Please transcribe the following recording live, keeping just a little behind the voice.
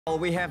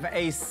We have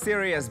a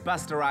serious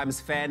Busta Rhymes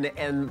fan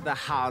in the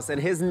house,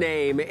 and his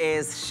name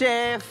is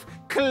Chef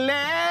Clem.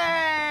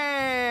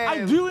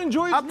 I do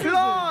enjoy his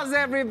Applause,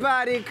 music.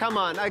 Everybody. Come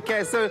on.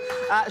 Okay, so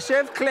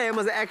Chef Clem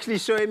was actually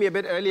showing me a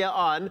bit earlier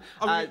on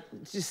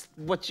just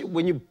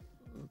when you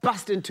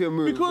bust into a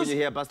mood when you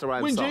hear Busta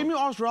Rhymes when song. Jamie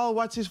asked Raul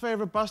what's his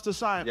favorite Busta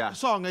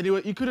song, and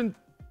he couldn't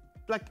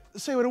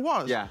say what it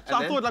was. Yeah. So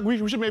I thought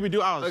we should maybe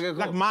do ours. Okay, cool.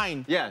 Like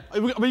mine. Yeah. Are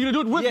you gonna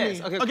do it with me?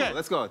 Yes. Okay, cool.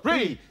 Let's go.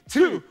 3,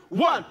 2,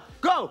 1,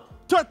 go.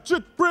 Touch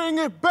it, bring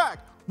it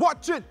back.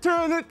 Watch it,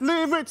 turn it,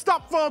 leave it,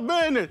 stop for a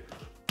minute.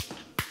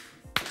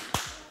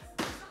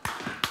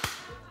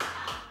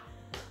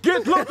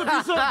 Get low to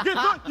be served. Get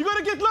low. You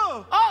gotta get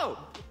low.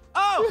 Oh!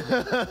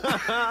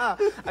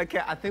 Okay,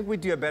 I think we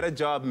do a better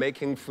job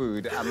making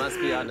food, I must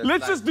be honest.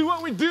 Let's just do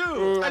what we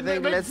do. I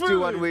think let's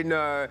do what we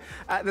know.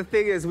 The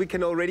thing is, we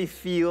can already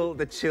feel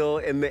the chill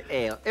in the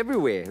air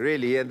everywhere,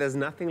 really, and there's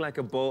nothing like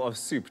a bowl of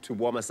soup to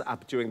warm us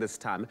up during this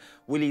time.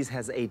 Woolies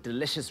has a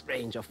delicious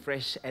range of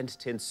fresh and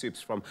tinned soups,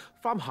 from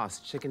farmhouse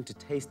chicken to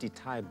tasty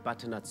Thai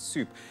butternut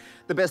soup.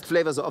 The best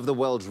flavors of the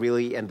world,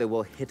 really, and they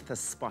will hit the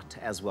spot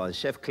as well. And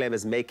Chef Clem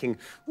is making,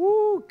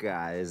 woo,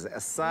 guys,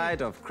 a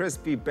side of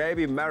crispy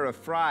baby Marrow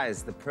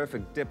fries, the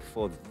perfect dip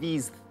for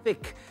these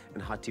thick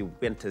and hearty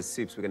winter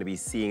soups we're going to be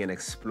seeing and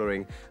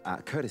exploring,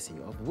 courtesy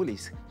of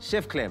Woolies.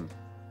 Chef Clem.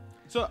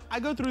 So I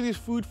go through these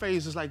food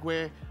phases like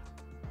where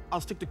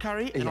I'll stick to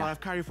curry and I'll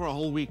have curry for a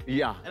whole week.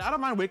 Yeah. And I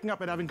don't mind waking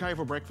up and having curry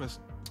for breakfast.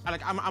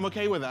 I'm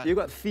okay with that. You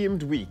got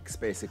themed weeks,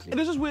 basically. And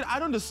this is weird. I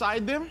don't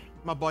decide them.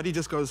 My body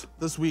just goes,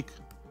 this week.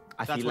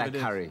 I feel like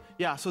curry.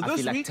 Yeah, so I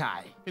this feel week, like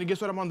Thai. and guess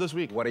what I'm on this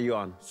week? What are you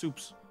on?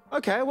 Soups.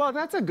 Okay, well,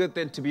 that's a good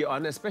thing, to be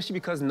honest, especially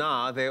because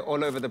now they're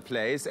all over the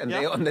place and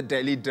they're on the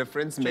Daily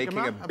Difference, making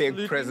a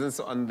big presence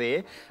on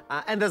there.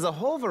 And there's a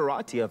whole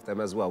variety of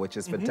them as well, which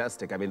is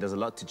fantastic. I mean, there's a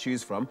lot to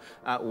choose from.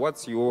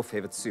 What's your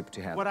favorite soup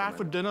to have? What I had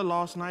for dinner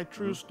last night,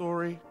 true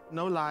story,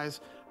 no lies,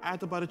 I had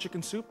the butter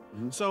chicken soup.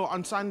 So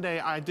on Sunday,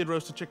 I did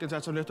roasted chickens, I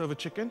had some leftover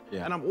chicken.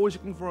 And I'm always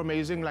looking for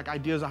amazing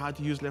ideas on how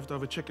to use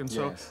leftover chicken.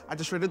 So I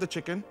just shredded the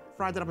chicken,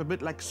 fried it up a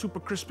bit like super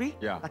crispy.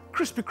 Like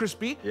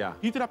crispy.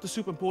 Heated up the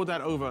soup and poured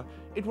that over.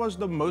 It was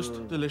the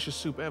most delicious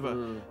soup ever.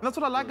 And that's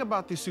what I like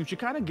about these soups. You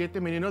kind of get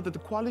them and you know that the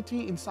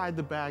quality inside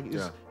the bag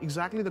is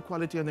exactly the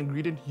quality and the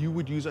ingredient you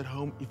would use at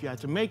home if you had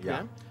to make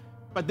them.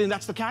 But then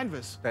that's the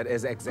canvas. That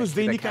is exactly because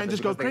then you can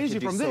just go crazy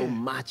from there. So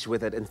much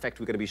with it. In fact,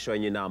 we're going to be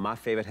showing you now. My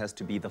favorite has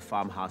to be the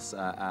farmhouse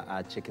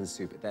chicken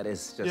soup. That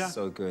is just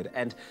so good.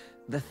 And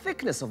the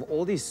thickness of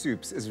all these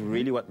soups is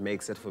really what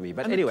makes it for me.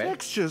 But anyway, the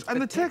textures.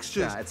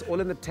 It's all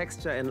in the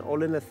texture and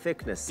all in the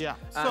thickness. Yeah.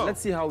 So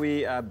let's see how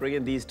we bring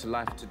in these to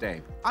life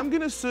today. I'm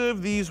gonna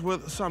serve these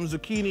with some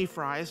zucchini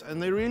fries,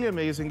 and they're really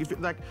amazing. If you,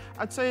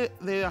 I'd say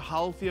they're a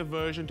healthier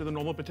version to the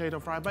normal potato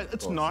fry, but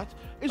it's not.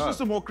 It's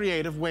just a more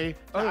creative way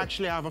to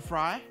actually have a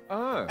fry.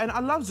 And I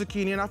love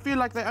zucchini, and I feel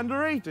like they're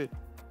underrated.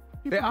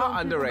 They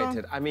are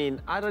underrated. I mean,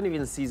 I don't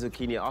even see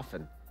zucchini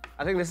often.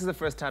 I think this is the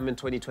first time in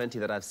 2020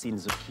 that I've seen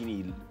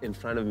zucchini in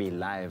front of me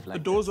live. Like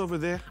the door's over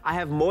there. I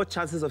have more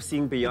chances of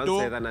seeing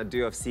Beyonce than I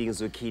do of seeing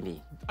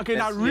zucchini. Okay,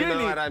 now really, you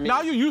know what I mean?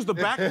 Now you use the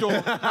back door.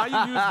 Now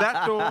you use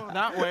that door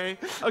that way.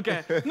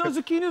 Okay, no,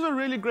 zucchinis are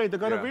really great. They've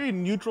got a very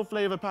neutral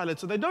flavor palette,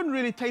 so they don't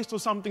really taste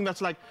of something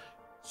that's like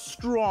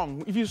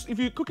strong. If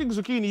you're cooking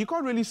zucchini, you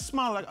can't really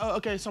smell like, oh,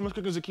 okay, someone's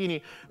cooking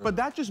zucchini. But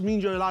that just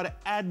means you're allowed to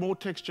add more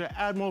texture,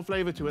 add more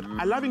flavor to it.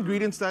 I love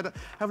ingredients that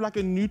have like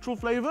a neutral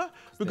flavor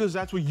because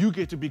that's where you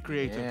get to be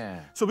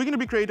creative. So we're going to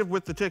be creative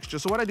with the texture.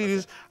 So what I did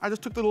is I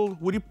just took the little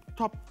woody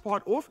top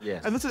part off.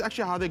 And this is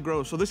actually how they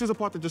grow. So this is a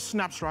part that just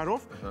snaps right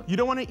off. You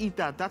don't want to eat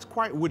that. That's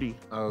quite woody.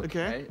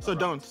 Okay? So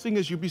don't. Seeing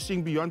as you'd be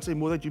seeing Beyonce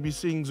more than you'd be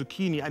seeing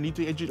zucchini, I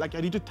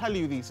need to tell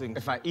you these things.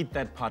 If I eat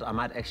that part, I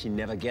might actually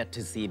never get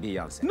to see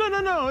Beyonce.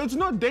 No, it's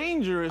not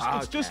dangerous.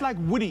 It's just like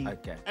woody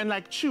and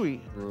like chewy.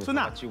 So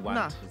now, what you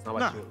want. It's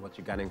not what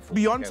you're gunning for.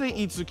 Beyonce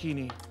eats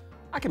zucchini.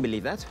 I can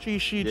believe that.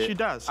 She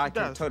does. I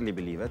can totally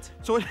believe it.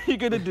 So what you're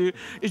gonna do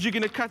is you're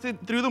gonna cut it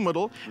through the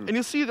middle, and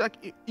you'll see they're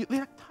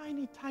like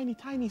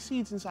tiny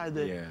seeds inside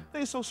there.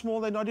 They're so small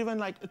they're not even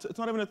like it's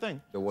not even a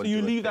thing. So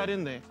you leave that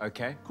in there.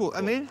 Okay. Cool.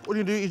 And then what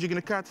you do is you're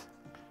gonna cut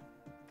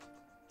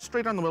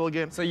straight down the middle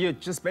again. So you're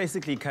just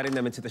basically cutting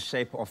them into the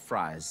shape of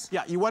fries.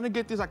 Yeah, you want to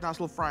get these like nice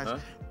little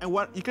fries. And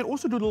what you can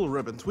also do little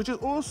ribbons, which is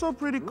also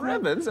pretty cool.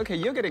 Ribbons? Okay,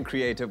 you're getting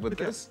creative with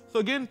this. So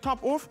again,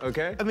 top off.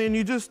 Okay. And then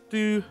you just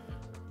do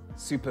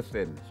super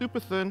thin. Super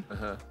thin.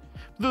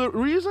 The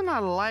reason I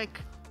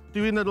like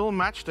doing the little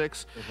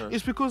matchsticks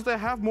is because they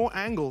have more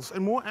angles,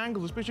 and more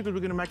angles, especially because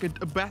we're going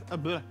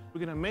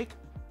to make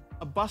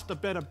a Busta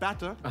better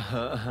batter.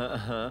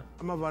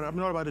 I'm not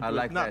about to do I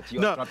like that.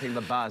 You're dropping the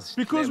bars.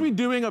 Because we're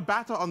doing a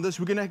batter on this,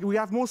 we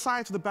have more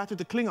sides to the batter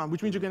to cling on,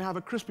 which means you're gonna have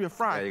a crispier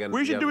fry.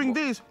 Whereas you're doing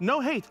these,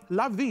 no hate,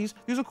 love these.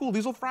 These are cool.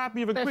 These will fry up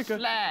even quicker.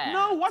 Flat.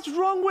 No, what's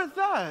wrong with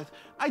that?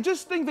 I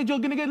just think that you're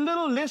gonna get a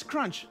little less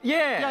crunch.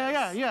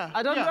 Yeah. Yeah.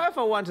 I don't know if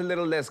I want a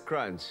little less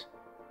crunch.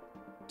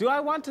 Do I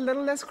want a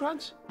little less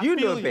crunch? You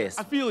know best.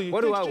 I feel you.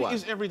 What do I Texture want?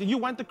 is everything. You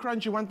want the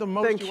crunch, you want the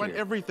most, you want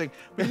everything.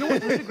 But you know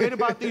what's really great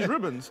about these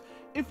ribbons?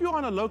 If you're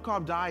on a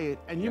low-carb diet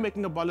and you're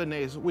making a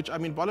bolognese, which, I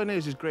mean,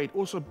 bolognese is great.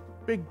 Also,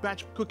 big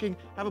batch cooking,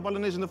 have a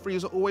bolognese in the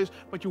freezer always,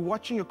 but you're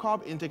watching your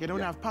carb intake and don't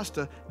have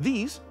pasta.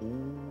 These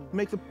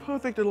make the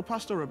perfect little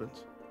pasta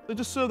ribbons. So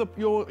just serve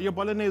your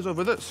bolognese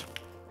over this.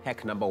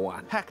 Hack number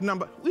 1. Hack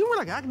number, we were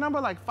like hack number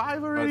like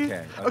 5 already.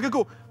 Okay,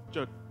 cool.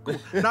 Joke. Cool.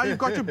 Now you've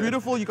got your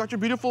beautiful, we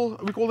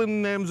call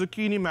them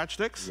zucchini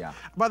matchsticks. Yeah.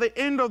 By the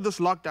end of this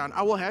lockdown,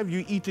 I will have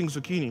you eating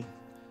zucchini.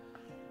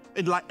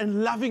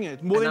 And loving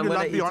it more than you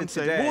love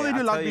Beyonce. More than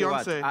you love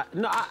Beyonce.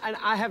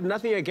 I have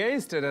nothing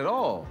against it at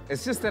all.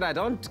 It's just that I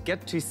don't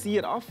get to see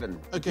it often.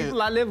 Okay.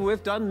 People I live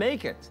with don't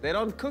make it. They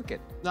don't cook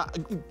it. Now,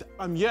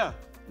 I'm here.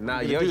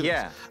 Now you're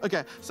here.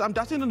 Okay, so I'm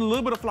dusting in a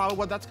little bit of flour.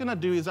 What that's gonna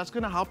do is that's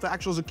gonna help the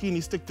actual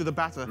zucchini stick to the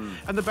batter.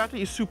 And the batter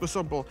is super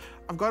simple.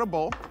 I've got a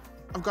bowl.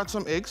 I've got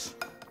some eggs.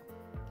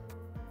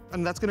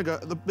 And that's gonna go,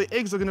 the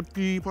eggs are gonna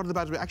be part of the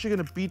batter. We're actually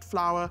gonna beat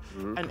flour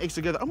and eggs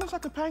together, almost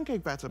like a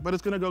pancake batter, but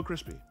it's gonna go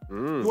crispy.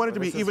 You want it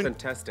to be even.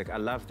 Fantastic, I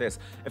love this.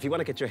 If you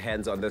wanna get your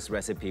hands on this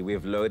recipe,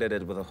 we've loaded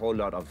it with a whole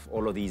lot of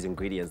all of these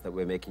ingredients that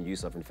we're making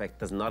use of. In fact,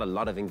 there's not a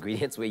lot of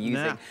ingredients we're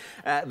using.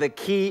 The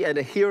key and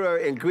a hero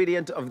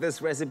ingredient of this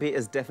recipe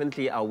is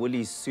definitely our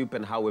Woolies soup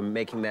and how we're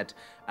making that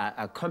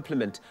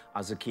complement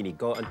our zucchini.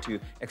 Go onto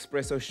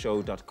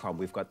expressoshow.com.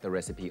 We've got the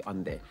recipe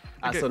on there.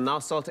 So now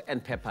salt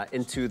and pepper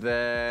into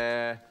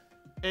the...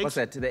 Eggs. What's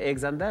that? The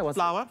eggs under? What's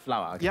flour.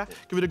 Flour. Okay. Yeah,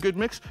 give it a good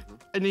mix.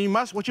 And then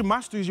what you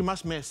must do is you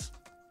must mess.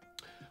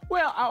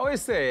 Well, I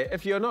always say,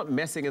 if you're not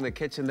messing in the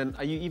kitchen, then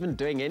are you even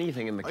doing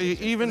anything in the kitchen? Are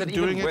you even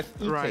doing it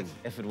right?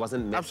 If it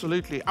wasn't messy?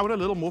 Absolutely. I want a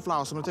little more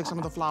flour, so I'm gonna take some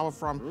of the flour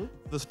from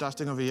this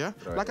dusting over here.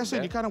 Like I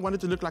said, you kind of want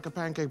it to look like a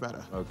pancake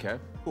batter. Okay.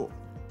 Cool.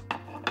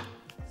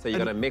 So you're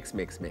gonna mix.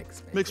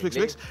 Mix.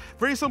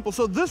 Very simple.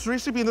 So this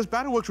recipe and this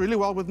batter works really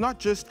well with not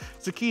just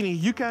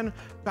zucchini. You can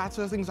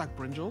batter things like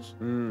brinjals.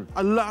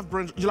 I love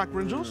brinjals. You like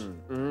brinjals?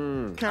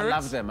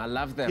 Carrots? I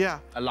love them. Yeah.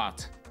 A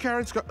lot.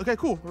 Carrots go, okay,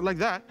 cool, like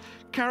that.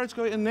 Carrots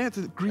go in there.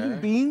 Green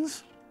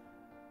beans.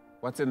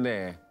 What's in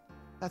there?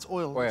 That's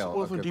oil. That's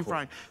oil for deep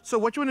frying. So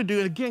what you want to do,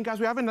 and again, guys,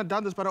 we haven't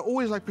done this, but I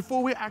always like,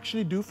 before we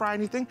actually do fry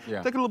anything,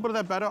 take a little bit of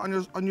that batter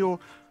on your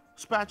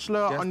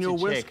spatula, just on your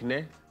whisk.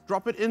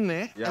 Drop it in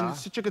there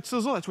and check it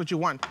sizzle. That's what you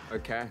want.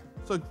 Okay.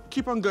 So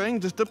keep on going.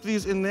 Just dip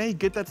these in there.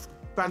 Get that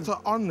batter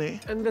on there.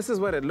 And this is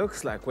what it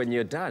looks like when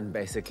you're done,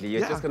 basically.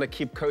 You're just going to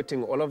keep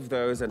coating all of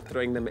those and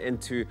throwing them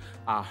into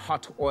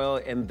hot oil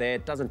in there.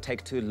 It doesn't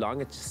take too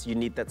long. It's just you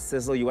need that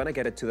sizzle. You want to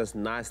get it to this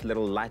nice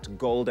little light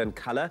golden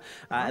color.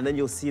 And then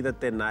you'll see that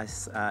they're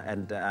nice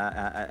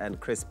and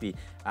crispy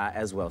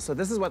as well. So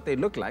this is what they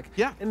look like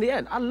in the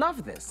end. I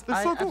love this.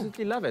 I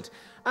absolutely love it.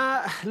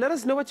 Let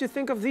us know what you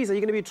think of these. Are you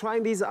going to be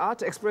trying these out?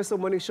 Espresso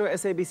Morning Show,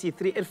 SABC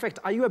 3. In fact,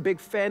 are you a big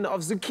fan of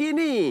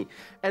zucchini?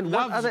 And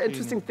what other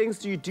interesting things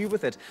do you do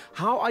with it?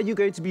 How are you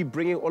going to be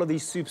bringing all of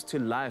these soups to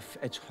life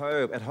at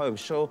home?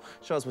 Show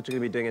us what you're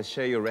going to be doing and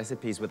share your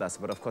recipes with us.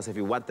 But of course, if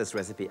you want this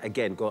recipe,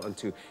 again, go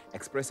onto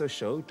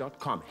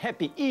expressoshow.com.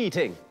 Happy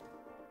eating!